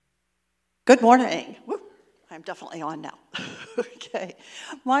Good morning. Woo, I'm definitely on now. Okay.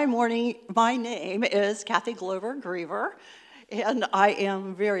 My name is Kathy Glover Griever, and I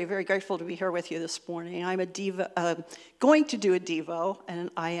am very, very grateful to be here with you this morning. I'm going to do a Devo, and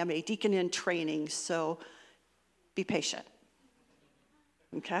I am a deacon in training, so be patient.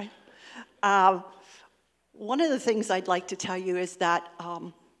 Okay? One of the things I'd like to tell you is that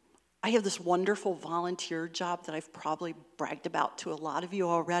I have this wonderful volunteer job that I've probably bragged about to a lot of you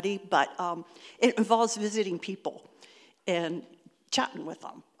already, but it involves visiting people and chatting with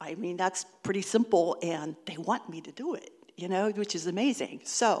them. I mean, that's pretty simple, and they want me to do it, which is amazing.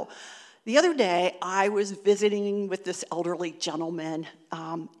 So the other day, I was visiting with this elderly gentleman,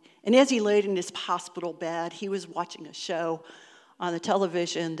 and as he laid in his hospital bed, he was watching a show on the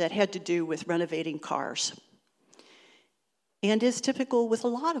television that had to do with renovating cars. And as typical with a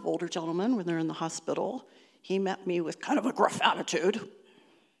lot of older gentlemen when they're in the hospital, he met me with kind of a gruff attitude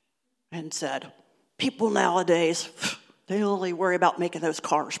and said, people nowadays, they only worry about making those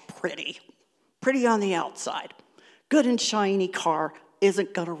cars pretty on the outside. Good and shiny car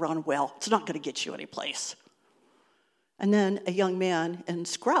isn't going to run well. It's not going to get you anyplace. And then a young man in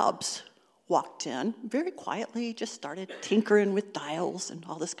scrubs walked in very quietly, just started tinkering with dials and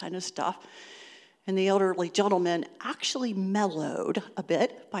all this kind of stuff. And the elderly gentleman actually mellowed a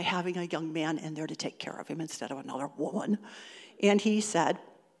bit by having a young man in there to take care of him instead of another woman. And he said,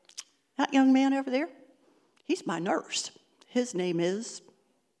 that young man over there, he's my nurse. His name is,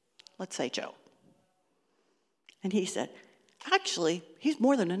 let's say, Joe. And he said, actually, he's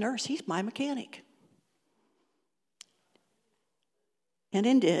more than a nurse. He's my mechanic. And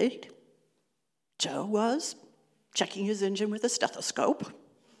indeed, Joe was checking his engine with a stethoscope,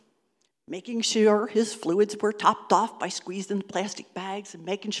 making sure his fluids were topped off by squeezing the plastic bags and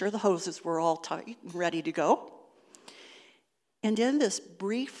making sure the hoses were all tight and ready to go. And in this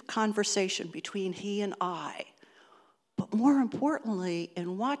brief conversation between he and I, but more importantly,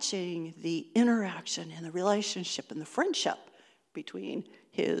 in watching the interaction and the relationship and the friendship between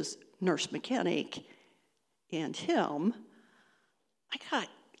his nurse mechanic and him, I got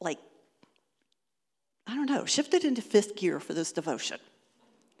shifted into fifth gear for this devotion.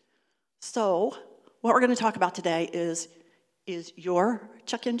 So, what we're going to talk about today is your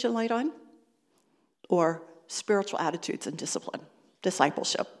check engine light on? Or spiritual attitudes and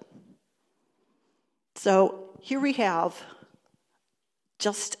discipleship. So, here we have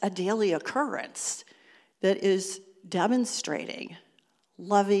just a daily occurrence that is demonstrating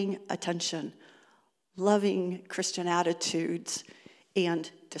loving attention, loving Christian attitudes, and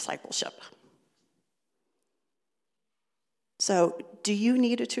discipleship. So, do you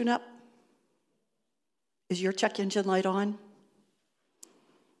need a tune-up? Is your check engine light on?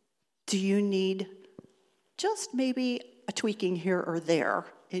 Do you need just maybe a tweaking here or there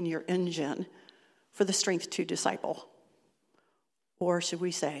in your engine for the strength to disciple? Or should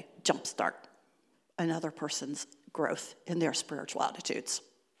we say, jumpstart another person's growth in their spiritual attitudes?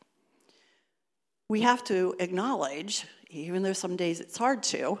 We have to acknowledge, even though some days it's hard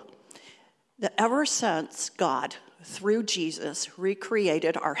to, that ever since God, through Jesus,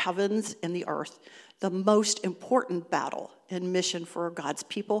 recreated our heavens and the earth, the most important battle and mission for God's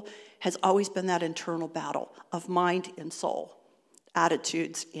people has always been that internal battle of mind and soul,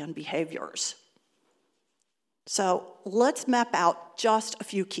 attitudes and behaviors. So let's map out just a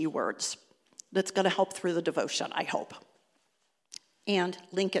few keywords that's going to help through the devotion, I hope, and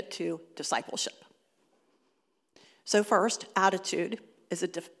link it to discipleship. So first, attitude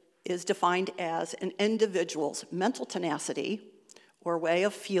is defined as an individual's mental tenacity or way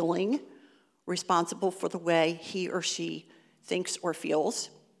of feeling, responsible for the way he or she thinks or feels,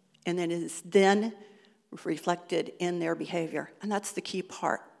 and then is then reflected in their behavior. And that's the key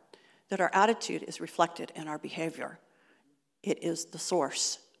part, that our attitude is reflected in our behavior. It is the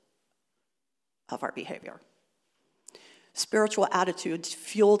source of our behavior. Spiritual attitudes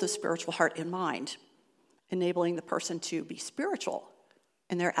fuel the spiritual heart and mind, enabling the person to be spiritual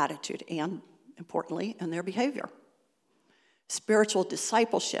in their attitude and, importantly, in their behavior. Spiritual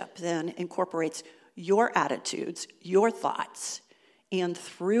discipleship then incorporates your attitudes, your thoughts, and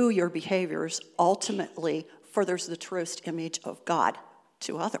through your behaviors, ultimately furthers the truest image of God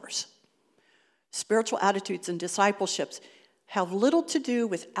to others. Spiritual attitudes and discipleships have little to do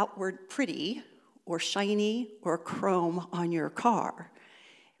with outward pretty or shiny or chrome on your car,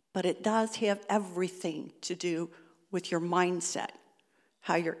 but it does have everything to do with your mindset,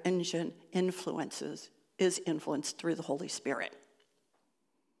 how your engine is influenced through the Holy Spirit.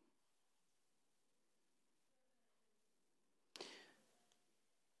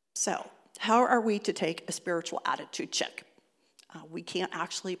 So, how are we to take a spiritual attitude check? We can't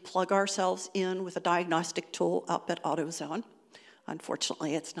actually plug ourselves in with a diagnostic tool up at AutoZone.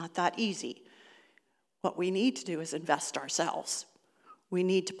 Unfortunately, it's not that easy. What we need to do is invest ourselves. We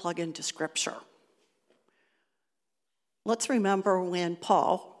need to plug into Scripture. Let's remember when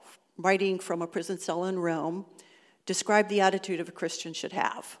Paul, writing from a prison cell in Rome, described the attitude a Christian should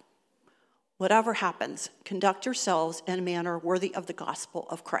have. Whatever happens, conduct yourselves in a manner worthy of the gospel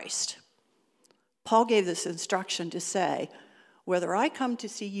of Christ. Paul gave this instruction to say, whether I come to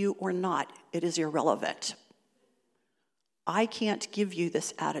see you or not, it is irrelevant. I can't give you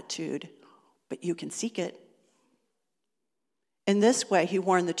this attitude, but you can seek it. In this way, he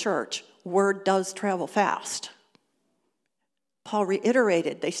warned the church, word does travel fast. Paul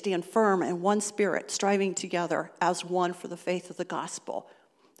reiterated they stand firm in one spirit, striving together as one for the faith of the gospel,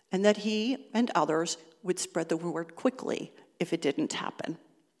 and that he and others would spread the word quickly if it didn't happen.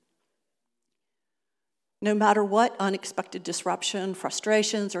 No matter what unexpected disruption,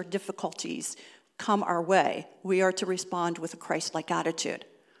 frustrations, or difficulties come our way, we are to respond with a Christ-like attitude.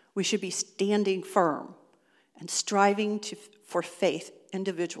 We should be standing firm and striving for faith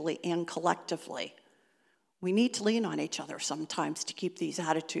individually and collectively. We need to lean on each other sometimes to keep these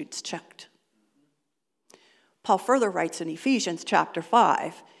attitudes checked. Paul further writes in Ephesians chapter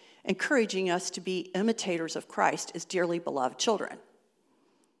 5, encouraging us to be imitators of Christ as dearly beloved children.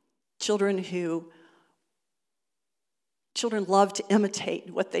 Children love to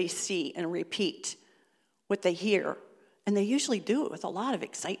imitate what they see and repeat what they hear, and they usually do it with a lot of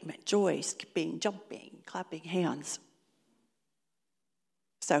excitement, joy, skipping, jumping, clapping hands.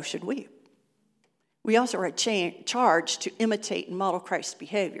 So should we. We also are charged to imitate and model Christ's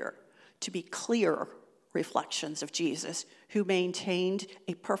behavior, to be clear reflections of Jesus, who maintained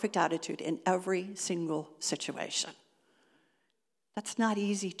a perfect attitude in every single situation. That's not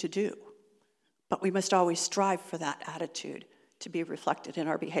easy to do. But we must always strive for that attitude to be reflected in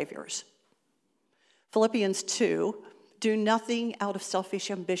our behaviors. Philippians 2, do nothing out of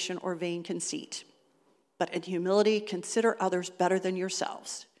selfish ambition or vain conceit, but in humility consider others better than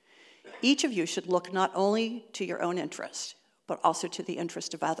yourselves. Each of you should look not only to your own interest, but also to the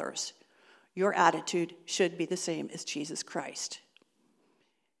interest of others. Your attitude should be the same as Jesus Christ.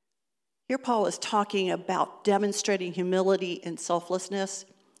 Here Paul is talking about demonstrating humility and selflessness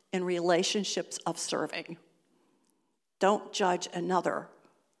in relationships of serving. Don't judge another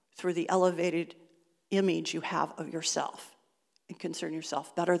through the elevated image you have of yourself and concern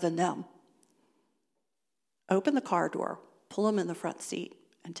yourself better than them. Open the car door, pull them in the front seat,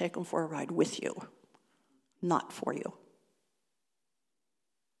 and take them for a ride with you, not for you.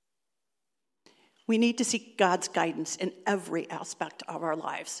 We need to seek God's guidance in every aspect of our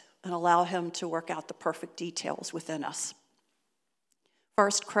lives and allow him to work out the perfect details within us.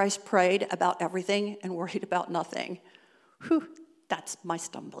 First, Christ prayed about everything and worried about nothing. Whew, that's my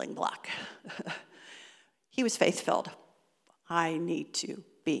stumbling block. He was faith-filled. I need to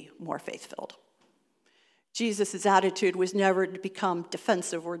be more faith-filled. Jesus' attitude was never to become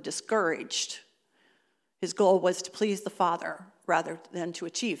defensive or discouraged. His goal was to please the Father rather than to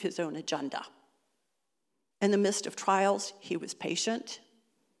achieve his own agenda. In the midst of trials, he was patient.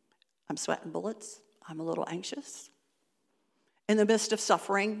 I'm sweating bullets. I'm a little anxious. In the midst of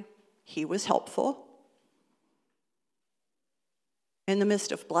suffering, he was helpful. In the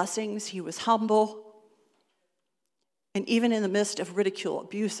midst of blessings, he was humble. And even in the midst of ridicule,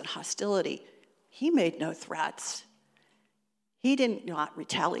 abuse, and hostility, he made no threats. He did not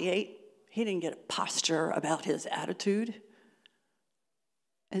retaliate. He didn't get a posture about his attitude.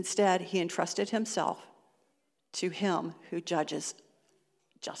 Instead, he entrusted himself to him who judges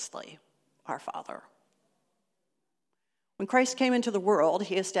justly, our Father. When Christ came into the world,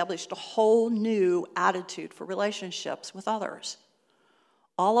 he established a whole new attitude for relationships with others.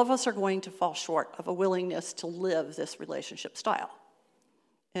 All of us are going to fall short of a willingness to live this relationship style.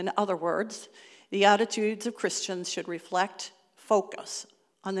 In other words, the attitudes of Christians should focus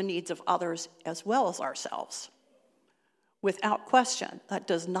on the needs of others as well as ourselves. Without question, that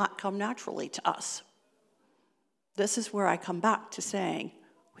does not come naturally to us. This is where I come back to saying,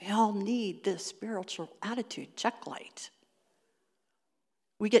 we all need this spiritual attitude check light.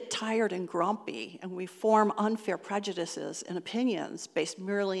 We get tired and grumpy, and we form unfair prejudices and opinions based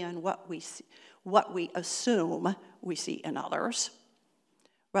merely on what we assume we see in others,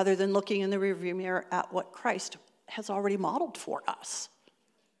 rather than looking in the rearview mirror at what Christ has already modeled for us.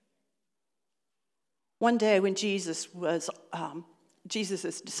 One day when Jesus'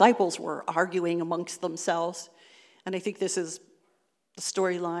 disciples were arguing amongst themselves, and I think this is the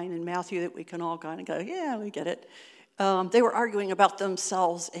storyline in Matthew that we can all kind of go, yeah, we get it. They were arguing about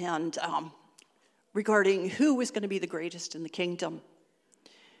themselves and regarding who was going to be the greatest in the kingdom.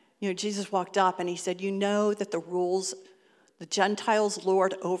 Jesus walked up and he said, you know that the Gentiles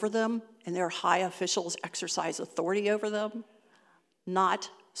lord over them and their high officials exercise authority over them? Not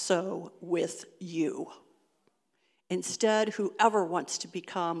so with you. Instead, whoever wants to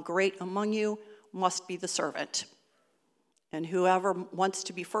become great among you must be the servant. And whoever wants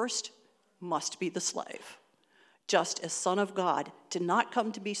to be first must be the slave. Just as Son of God did not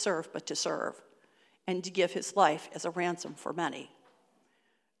come to be served, but to serve, and to give his life as a ransom for many.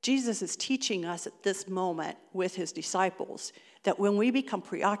 Jesus is teaching us at this moment with his disciples that when we become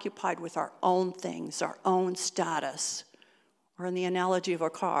preoccupied with our own things, our own status, or in the analogy of a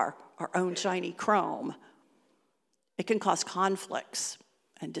car, our own shiny chrome, it can cause conflicts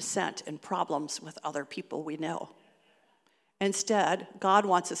and dissent and problems with other people we know. Instead, God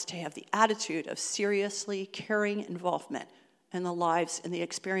wants us to have the attitude of seriously caring involvement in the lives and the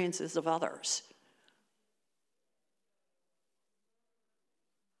experiences of others.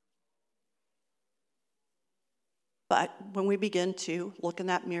 But when we begin to look in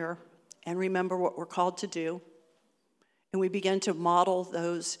that mirror and remember what we're called to do, and we begin to model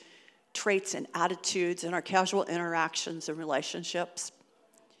those traits and attitudes in our casual interactions and relationships,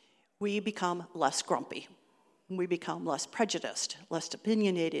 we become less grumpy. We become less prejudiced, less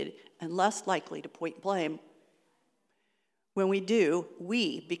opinionated, and less likely to point blame. When we do,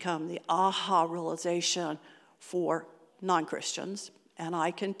 we become the aha realization for non-Christians, and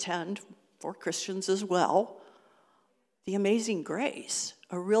I contend for Christians as well, the amazing grace,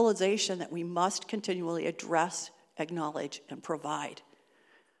 a realization that we must continually address, acknowledge, and provide.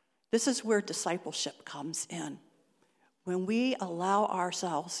 This is where discipleship comes in. When we allow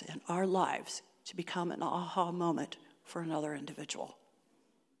ourselves and our lives to become an aha moment for another individual.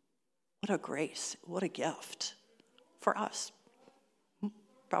 What a grace, what a gift for us.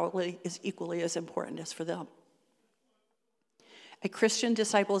 Probably is equally as important as for them. A Christian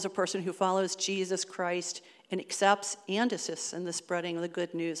disciple is a person who follows Jesus Christ and accepts and assists in the spreading of the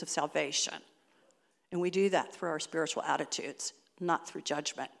good news of salvation. And we do that through our spiritual attitudes, not through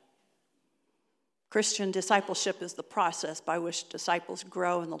judgment. Christian discipleship is the process by which disciples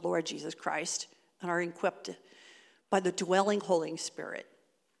grow in the Lord Jesus Christ and are equipped by the dwelling Holy Spirit.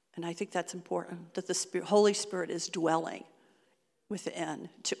 And I think that's important, that the Holy Spirit is dwelling within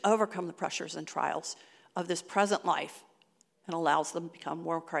to overcome the pressures and trials of this present life and allows them to become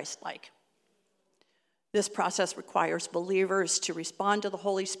more Christ-like. This process requires believers to respond to the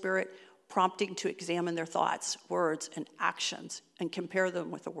Holy Spirit, prompting to examine their thoughts, words, and actions and compare them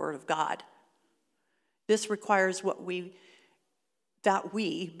with the Word of God. This requires that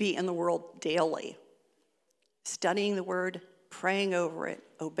we be in the world daily, studying the Word, praying over it,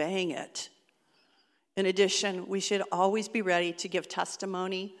 obeying it. In addition, we should always be ready to give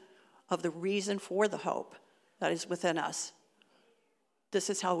testimony of the reason for the hope that is within us. This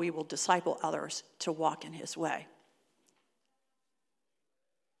is how we will disciple others to walk in his way.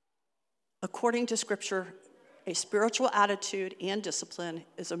 According to Scripture, a spiritual attitude and discipline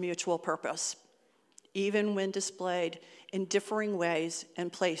is a mutual purpose. Even when displayed in differing ways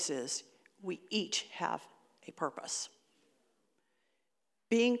and places, we each have a purpose.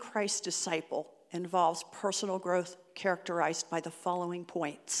 Being Christ's disciple involves personal growth characterized by the following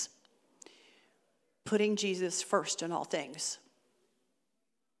points. Putting Jesus first in all things.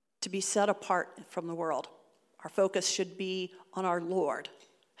 To be set apart from the world. Our focus should be on our Lord,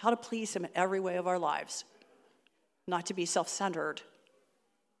 how to please him in every way of our lives, not to be self-centered.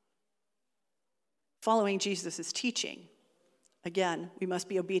 Following Jesus' teaching. Again, we must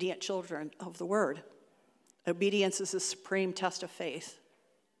be obedient children of the word. Obedience is the supreme test of faith.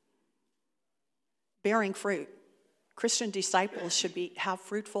 Bearing fruit. Christian disciples should have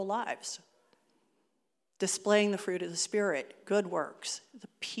fruitful lives. Displaying the fruit of the Spirit, good works, the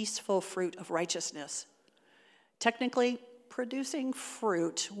peaceful fruit of righteousness. Technically, producing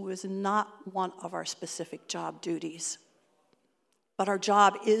fruit was not one of our specific job duties. But our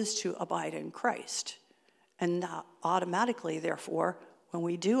job is to abide in Christ. And automatically, therefore, when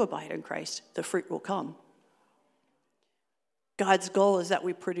we do abide in Christ, the fruit will come. God's goal is that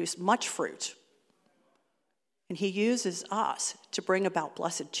we produce much fruit. And he uses us to bring about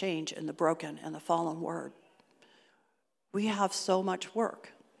blessed change in the broken and the fallen world. We have so much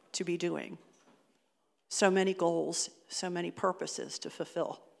work to be doing. So many goals, so many purposes to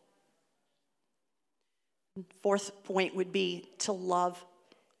fulfill. Fourth point would be to love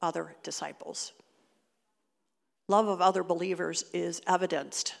other disciples. Love of other believers is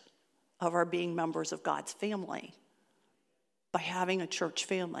evidenced of our being members of God's family by having a church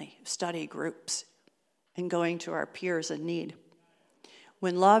family, study groups, and going to our peers in need.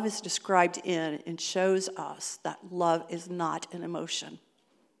 When love is described in and shows us that love is not an emotion,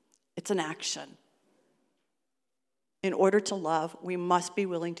 it's an action. In order to love, we must be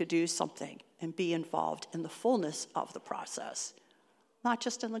willing to do something and be involved in the fullness of the process, not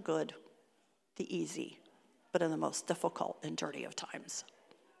just in the good, the easy, but in the most difficult and dirty of times.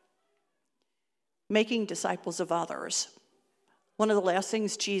 Making disciples of others. One of the last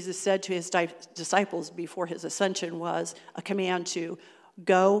things Jesus said to his disciples before his ascension was a command to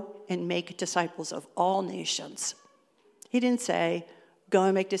go and make disciples of all nations. He didn't say, go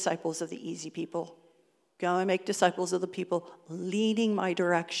and make disciples of the easy people. Go and make disciples of the people leading my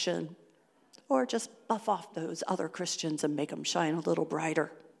direction. Or just buff off those other Christians and make them shine a little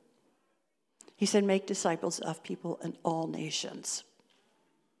brighter. He said, make disciples of people in all nations.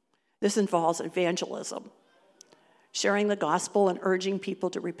 This involves evangelism, sharing the gospel and urging people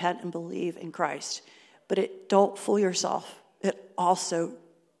to repent and believe in Christ. But don't fool yourself. It also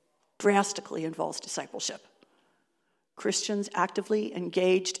drastically involves discipleship. Christians actively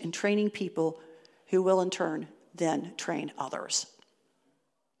engaged in training people who will in turn then train others.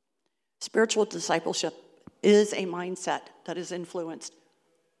 Spiritual discipleship is a mindset that is influenced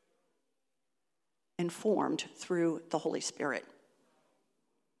and formed through the Holy Spirit.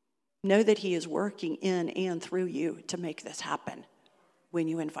 Know that he is working in and through you to make this happen when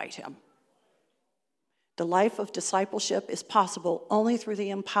you invite him. The life of discipleship is possible only through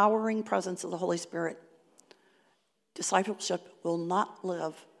the empowering presence of the Holy Spirit. Discipleship will not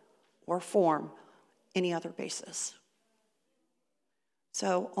live or form any other basis.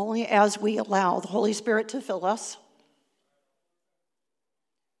 So only as we allow the Holy Spirit to fill us,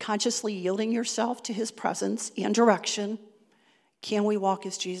 consciously yielding yourself to his presence and direction, can we walk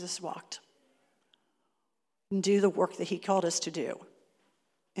as Jesus walked and do the work that he called us to do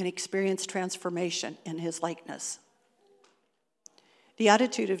and experience transformation in his likeness. The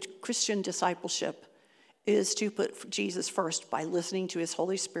attitude of Christian discipleship is to put Jesus first by listening to his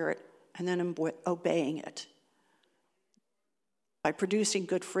Holy Spirit and then obeying it, by producing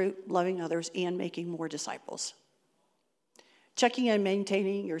good fruit, loving others, and making more disciples. Checking and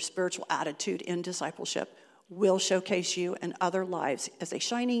maintaining your spiritual attitude in discipleship will showcase you and other lives as a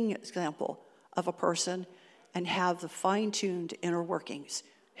shining example of a person and have the fine-tuned inner workings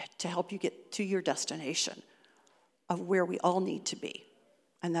to help you get to your destination of where we all need to be,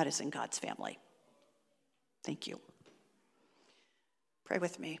 and that is in God's family. Thank you. Pray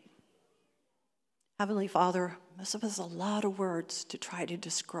with me. Heavenly Father, this is a lot of words to try to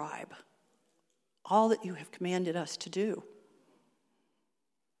describe all that you have commanded us to do.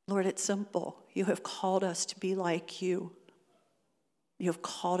 Lord, it's simple. You have called us to be like you. You have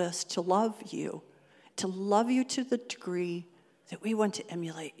called us to love you to the degree that we want to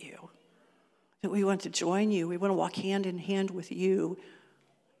emulate you, that we want to join you. We want to walk hand in hand with you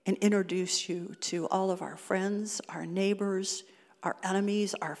and introduce you to all of our friends, our neighbors, our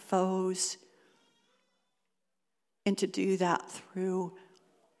enemies, our foes, and to do that through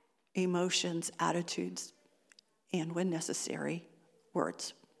emotions, attitudes, and when necessary,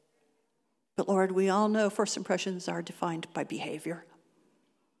 words. But Lord, we all know first impressions are defined by behavior.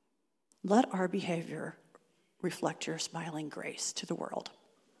 Let our behavior reflect your smiling grace to the world.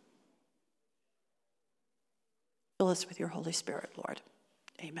 Fill us with your Holy Spirit, Lord.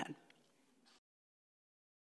 Amen.